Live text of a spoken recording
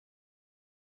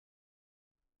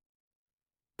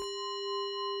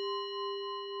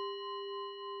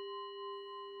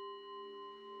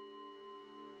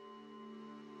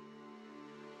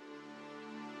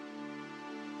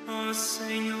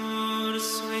Senhor,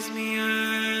 sois minha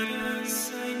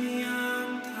herança e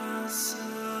minha taça.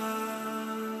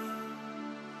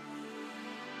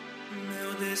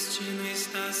 Meu destino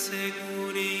está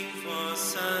seguro em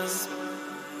vossas mãos.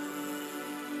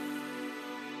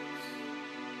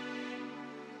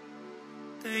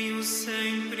 Tenho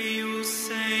sempre o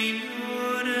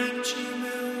Senhor ante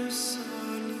meus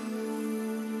olhos,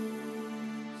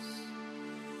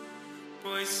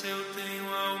 pois se eu tenho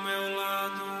ao meu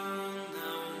lado,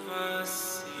 não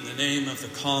vacilo. In the name of the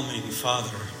calming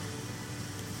Father,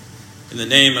 in the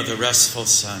name of the restful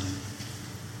Son,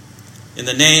 in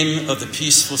the name of the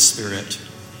peaceful Spirit,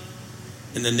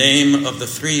 in the name of the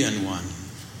Three-in-One,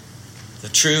 the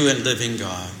true and living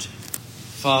God,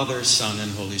 Father, Son,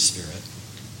 and Holy Spirit.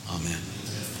 Amen.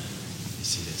 Be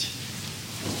seated.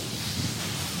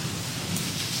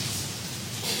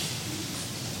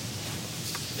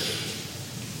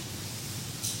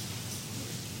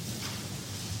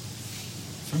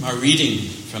 From our reading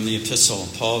from the epistle,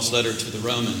 Paul's letter to the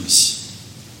Romans.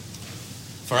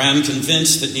 For I am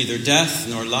convinced that neither death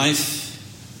nor life,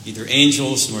 neither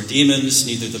angels nor demons,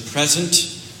 neither the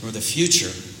present nor the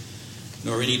future,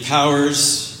 nor any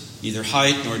powers, neither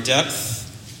height nor depth,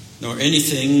 nor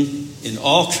anything in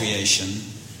all creation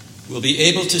will be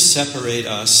able to separate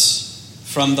us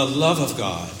from the love of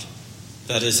God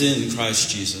that is in Christ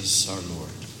Jesus our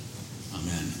Lord.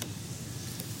 Amen.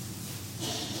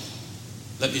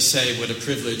 Let me say what a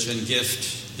privilege and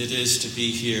gift it is to be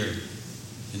here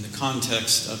in the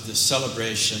context of the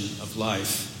celebration of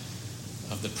life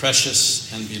of the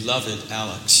precious and beloved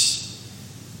Alex.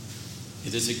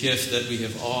 It is a gift that we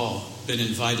have all been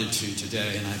invited to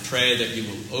today, and I pray that you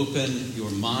will open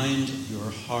your mind,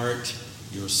 your heart,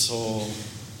 your soul,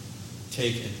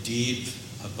 take a deep,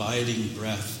 abiding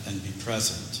breath and be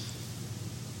present,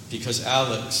 because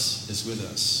Alex is with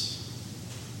us.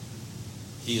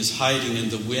 He is hiding in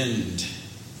the wind,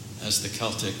 as the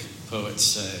Celtic poets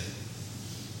say.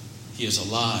 He is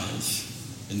alive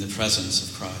in the presence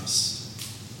of Christ.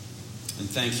 And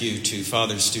thank you to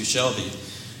Father Stu Shelby,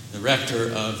 the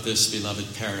rector of this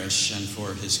beloved parish, and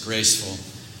for his graceful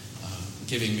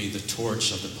giving me the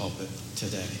torch of the pulpit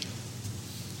today.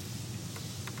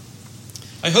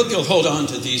 I hope you'll hold on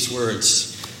to these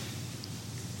words.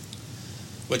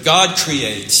 What God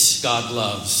creates, God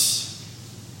loves.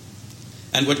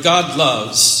 And what God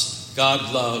loves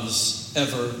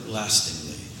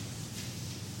everlastingly.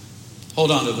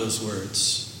 Hold on to those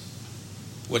words.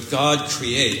 What God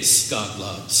creates, God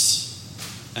loves.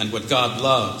 And what God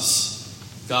loves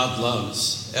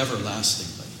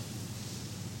everlastingly.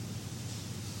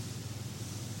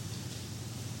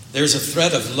 There's a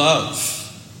thread of love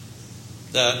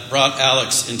that brought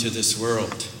Alex into this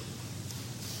world.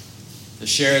 The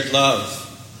shared love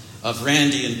of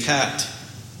Randy and Pat,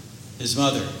 his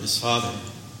mother, his father.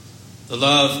 The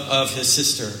love of his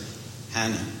sister,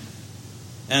 Hannah,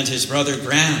 and his brother,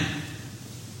 Graham.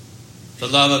 The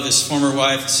love of his former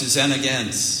wife, Susanna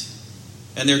Gens,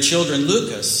 and their children,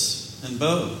 Lucas and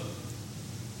Bo.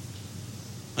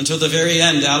 Until the very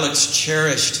end, Alex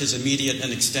cherished his immediate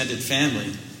and extended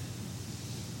family,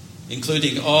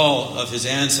 including all of his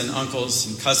aunts and uncles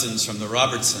and cousins from the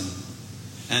Robertson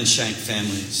and Shank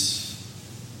families.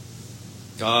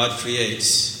 God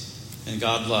creates and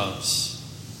God loves.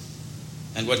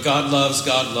 And what God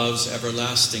loves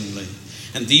everlastingly.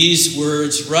 And these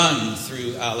words run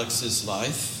through Alex's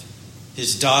life,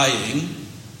 his dying,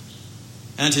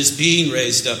 and his being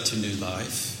raised up to new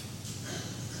life.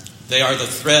 They are the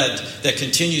thread that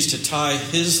continues to tie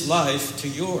his life to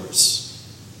yours,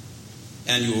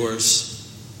 and yours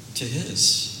to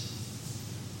his.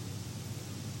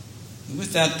 And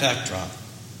with that backdrop,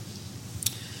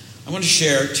 I want to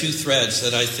share two threads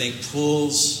that I think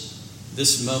pulls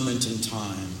this moment in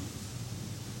time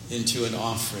into an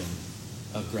offering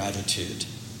of gratitude.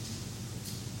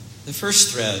 The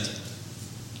first thread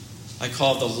I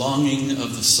call the longing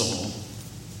of the soul.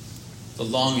 The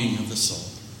longing of the soul.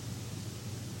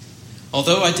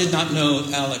 Although I did not know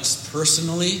Alex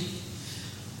personally,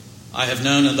 I have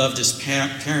known and loved his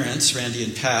parents, Randy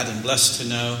and Pat, and blessed to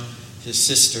know his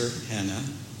sister, Hannah.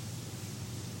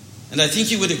 And I think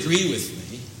you would agree with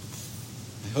me,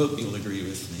 I hope you'll agree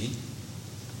with me,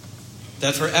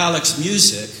 that for Alex,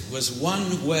 music was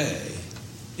one way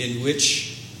in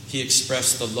which he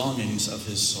expressed the longings of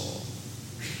his soul.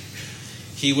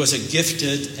 He was a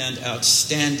gifted and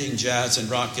outstanding jazz and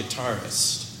rock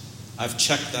guitarist. I've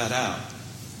checked that out.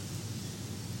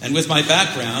 And with my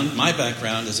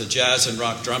background as a jazz and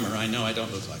rock drummer, I know I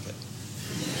don't look like it.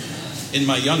 In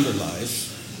my younger life,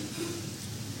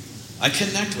 I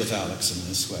connect with Alex in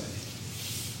this way.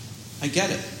 I get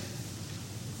it.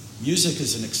 Music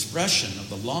is an expression of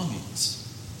the longings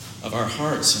of our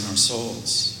hearts and our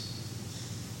souls.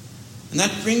 And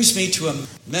that brings me to a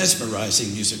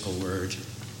mesmerizing musical word,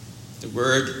 the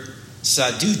word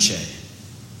saduce.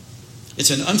 It's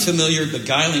an unfamiliar,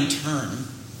 beguiling term,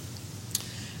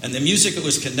 and the music it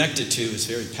was connected to is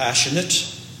very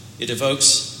passionate. It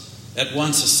evokes at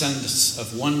once a sense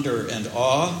of wonder and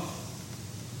awe,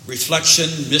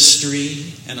 reflection,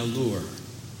 mystery, and allure.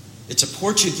 It's a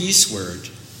Portuguese word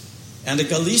and a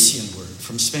Galician word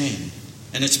from Spain,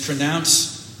 and it's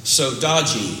pronounced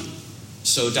saudade,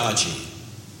 saudade.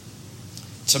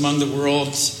 It's among the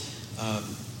world's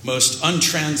most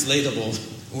untranslatable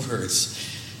words.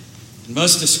 And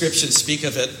most descriptions speak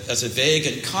of it as a vague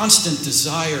and constant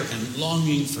desire and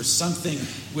longing for something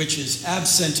which is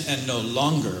absent and no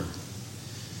longer.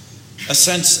 A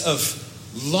sense of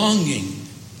longing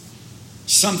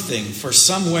something for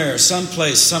somewhere,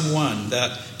 someplace, someone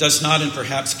that does not and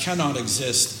perhaps cannot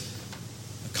exist.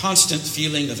 A constant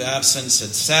feeling of absence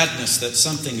and sadness that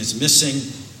something is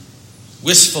missing.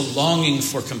 Wistful longing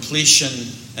for completion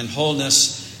and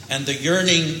wholeness, and the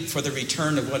yearning for the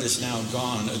return of what is now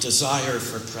gone, a desire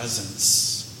for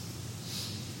presence.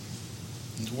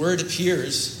 And the word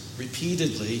appears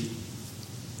repeatedly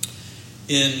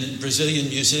in Brazilian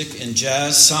music, in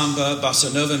jazz, samba,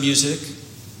 bossa nova music,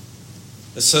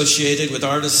 associated with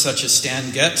artists such as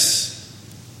Stan Getz,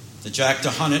 the Jack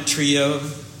DeHonnet Trio,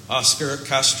 Oscar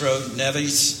Castro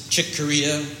Neves, Chick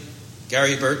Corea,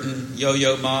 Gary Burton,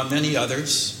 Yo-Yo Ma, many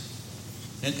others,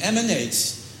 and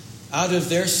emanates out of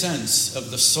their sense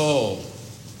of the soul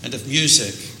and of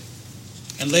music.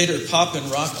 And later, pop and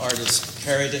rock artists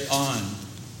carried it on.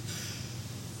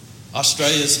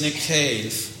 Australia's Nick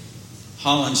Cave,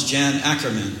 Holland's Jan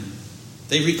Ackerman,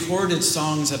 they recorded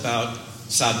songs about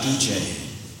saudade.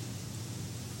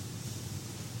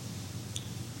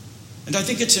 And I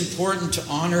think it's important to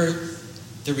honor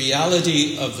the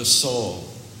reality of the soul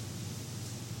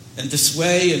and this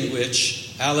way in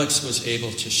which Alex was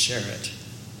able to share it.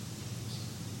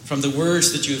 From the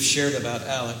words that you have shared about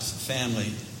Alex's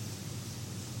family,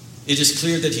 it is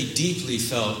clear that he deeply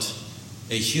felt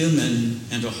a human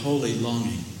and a holy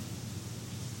longing.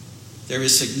 There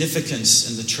is significance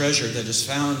in the treasure that is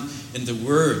found in the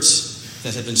words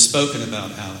that have been spoken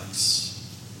about Alex.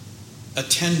 A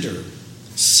tender,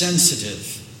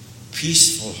 sensitive,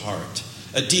 peaceful heart,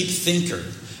 a deep thinker,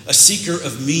 a seeker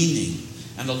of meaning,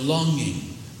 and a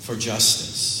longing for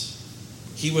justice.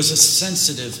 He was a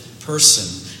sensitive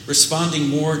person, responding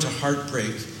more to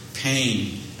heartbreak,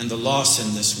 pain, and the loss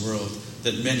in this world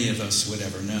than many of us would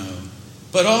ever know,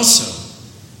 but also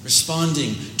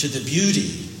responding to the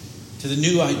beauty, to the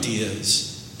new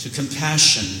ideas, to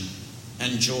compassion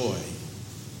and joy.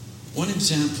 One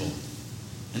example,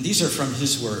 and these are from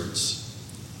his words.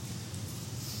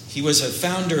 He was a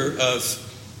founder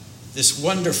of this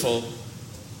wonderful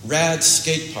rad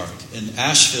skate park in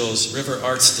Asheville's River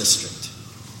Arts District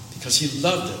because he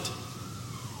loved it.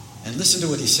 And listen to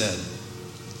what he said.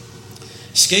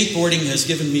 Skateboarding has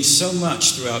given me so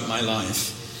much throughout my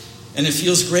life, and it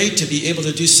feels great to be able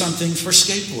to do something for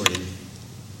skateboarding.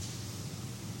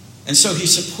 And so he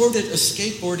supported a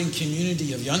skateboarding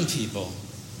community of young people.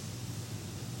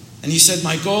 And he said,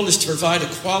 my goal is to provide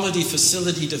a quality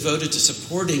facility devoted to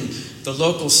supporting the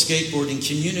local skateboarding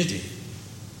community.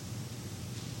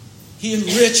 He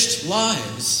enriched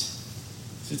lives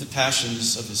through the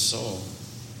passions of his soul,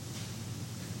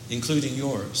 including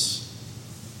yours.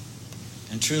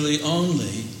 And truly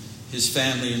only his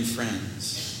family and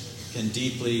friends can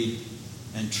deeply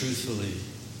and truthfully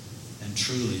and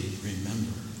truly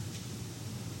remember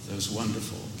those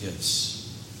wonderful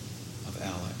gifts of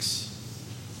Alex.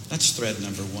 That's thread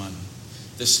number one.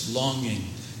 This longing,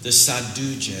 this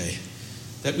saudade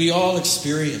that we all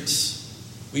experience.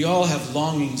 We all have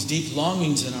longings, deep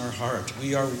longings in our heart.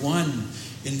 We are one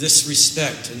in this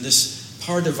respect, in this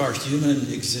part of our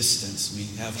human existence. We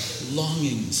have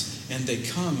longings, and they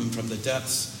come from the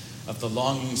depths of the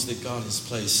longings that God has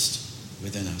placed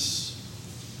within us.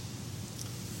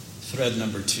 Thread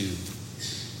number two.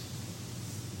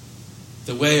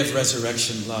 The way of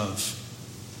resurrection love.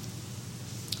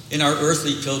 In our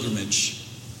earthly pilgrimage,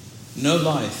 no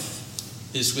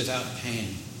life is without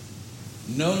pain.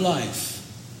 No life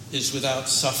is without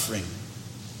suffering.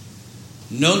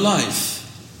 No life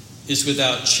is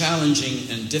without challenging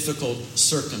and difficult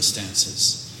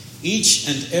circumstances. Each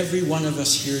and every one of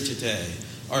us here today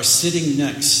are sitting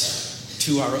next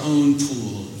to our own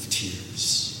pool of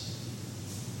tears.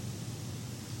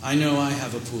 I know I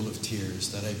have a pool of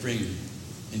tears that I bring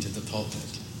into the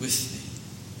pulpit with me.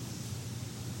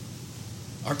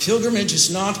 Our pilgrimage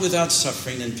is not without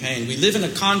suffering and pain. We live in a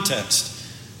context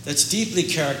that's deeply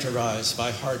characterized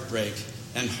by heartbreak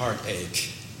and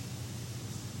heartache.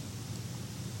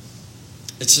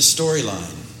 It's a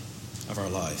storyline of our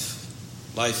life.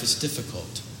 Life is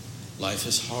difficult. Life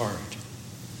is hard.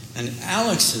 And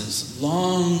Alex's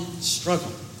long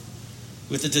struggle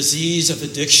with the disease of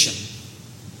addiction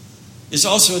is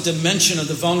also a dimension of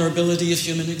the vulnerability of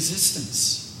human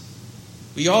existence.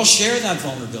 We all share that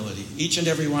vulnerability, each and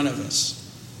every one of us.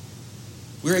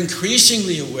 We're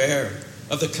increasingly aware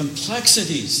of the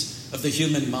complexities of the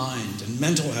human mind and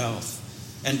mental health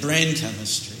and brain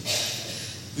chemistry.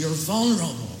 We are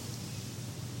vulnerable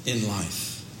in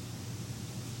life.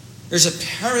 There's a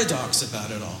paradox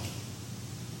about it all.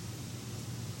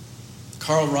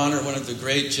 Karl Rahner, one of the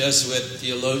great Jesuit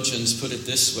theologians, put it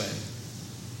this way: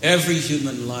 every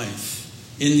human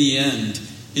life, in the end,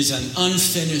 is an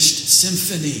unfinished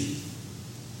symphony.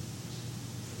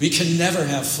 We can never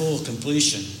have full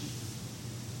completion.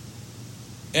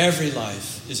 Every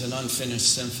life is an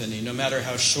unfinished symphony, no matter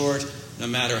how short, no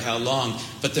matter how long.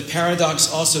 But the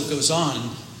paradox also goes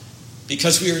on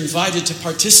because we are invited to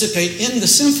participate in the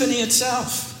symphony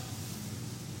itself.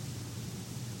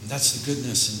 And that's the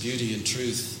goodness and beauty and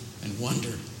truth and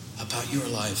wonder about your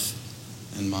life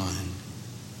and mine.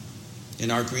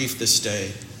 In our grief this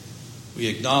day, we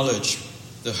acknowledge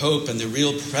the hope and the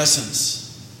real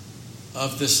presence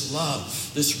of this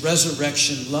love, this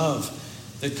resurrection love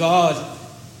that God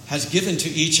has given to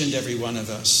each and every one of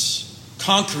us,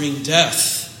 conquering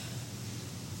death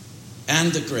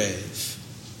and the grave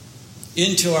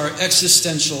into our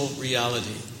existential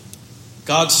reality.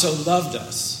 God so loved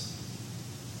us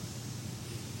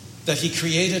that he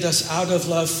created us out of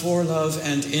love, for love,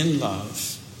 and in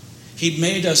love. He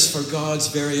made us for God's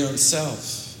very own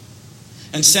self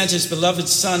and sent his beloved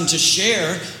Son to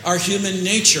share our human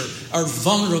nature, our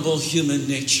vulnerable human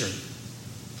nature,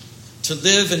 to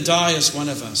live and die as one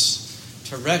of us,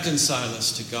 to reconcile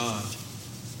us to God,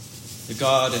 the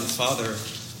God and Father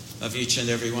of each and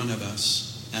every one of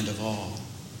us and of all.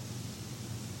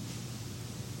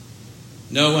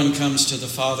 No one comes to the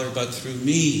Father but through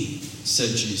me,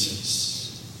 said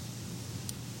Jesus.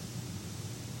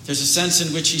 There's a sense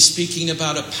in which he's speaking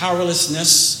about a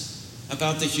powerlessness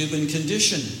about the human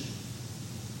condition.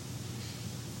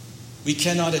 We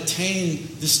cannot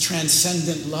attain this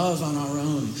transcendent love on our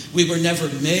own. We were never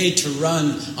made to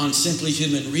run on simply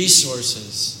human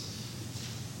resources.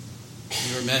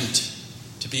 We were meant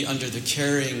to be under the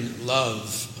caring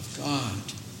love of God.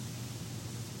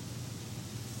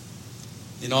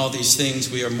 In all these things,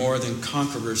 we are more than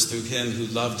conquerors through him who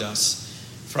loved us.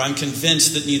 For I'm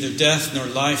convinced that neither death, nor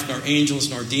life, nor angels,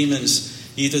 nor demons,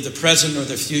 neither the present nor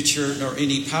the future, nor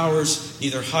any powers,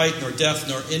 neither height nor depth,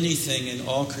 nor anything in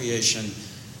all creation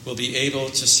will be able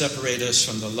to separate us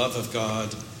from the love of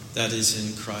God that is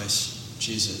in Christ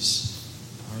Jesus,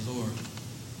 our Lord.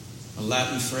 A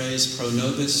Latin phrase, pro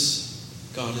nobis,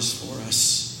 God is for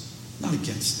us, not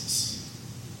against us.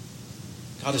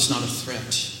 God is not a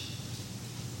threat.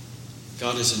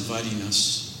 God is inviting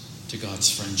us to God's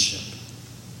friendship.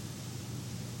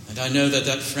 And I know that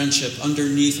that friendship,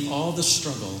 underneath all the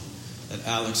struggle that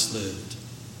Alex lived,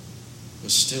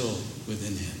 was still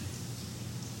within him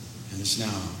and is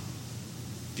now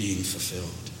being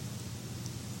fulfilled.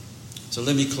 So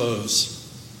let me close.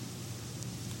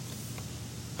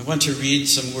 I want to read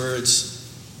some words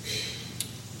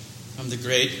from the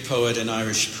great poet and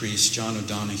Irish priest, John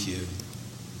O'Donoghue.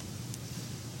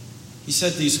 He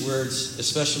said these words,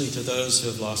 especially to those who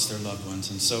have lost their loved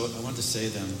ones, and so I want to say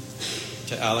them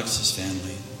to Alex's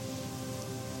family.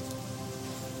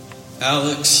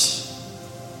 Alex,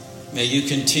 may you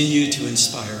continue to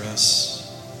inspire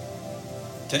us,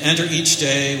 to enter each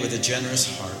day with a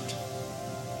generous heart,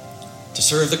 to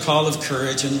serve the call of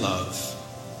courage and love,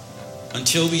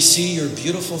 until we see your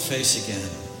beautiful face again,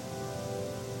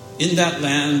 in that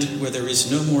land where there is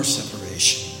no more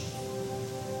separation,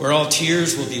 where all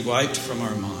tears will be wiped from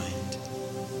our mind,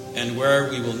 and where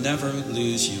we will never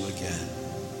lose you again.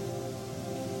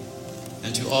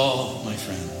 And to all my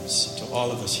friends, to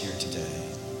all of us here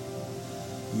today,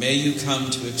 may you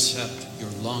come to accept your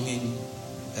longing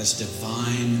as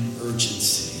divine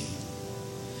urgency.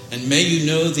 And may you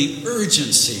know the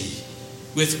urgency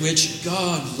with which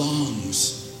God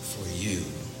longs for you.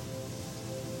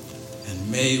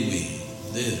 And may we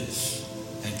live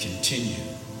and continue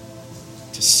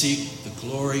to seek the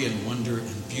glory and wonder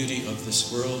and beauty of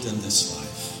this world and this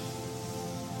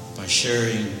life by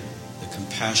sharing the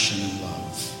compassion and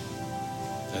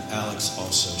love that Alex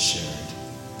also shared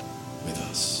with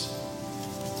us.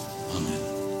 Amen.